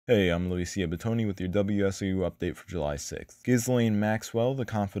Hey, I'm Ciabatoni with your WSOU update for July 6th. Ghislaine Maxwell, the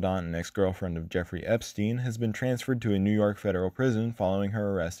confidant and ex-girlfriend of Jeffrey Epstein, has been transferred to a New York federal prison following her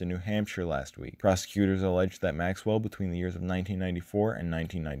arrest in New Hampshire last week. Prosecutors alleged that Maxwell, between the years of 1994 and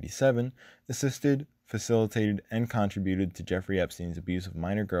 1997, assisted, facilitated, and contributed to Jeffrey Epstein's abuse of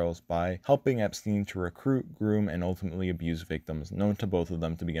minor girls by helping Epstein to recruit, groom, and ultimately abuse victims, known to both of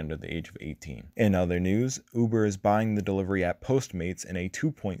them to be under the age of 18. In other news, Uber is buying the delivery app Postmates in a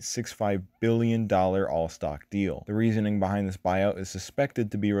 $2.65 billion all-stock deal. The reasoning behind this buyout is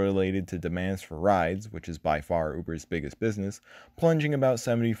suspected to be related to demands for rides, which is by far Uber's biggest business, plunging about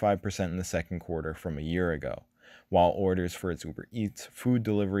 75% in the second quarter from a year ago, while orders for its Uber Eats food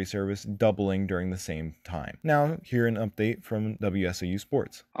delivery service doubling during the same time. Now, here an update from WSOU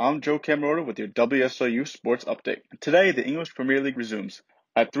Sports. I'm Joe Cammarota with your WSOU Sports Update. Today, the English Premier League resumes.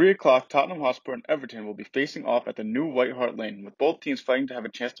 At 3 o'clock, Tottenham Hotspur and Everton will be facing off at the new White Hart Lane, with both teams fighting to have a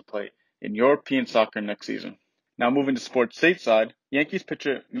chance to play in European soccer next season. Now moving to sports stateside, Yankees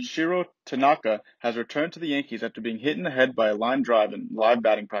pitcher Michiro Tanaka has returned to the Yankees after being hit in the head by a line drive in live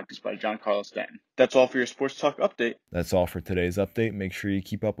batting practice by Giancarlo Stanton. That's all for your Sports Talk update. That's all for today's update. Make sure you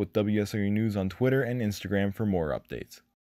keep up with WSOU News on Twitter and Instagram for more updates.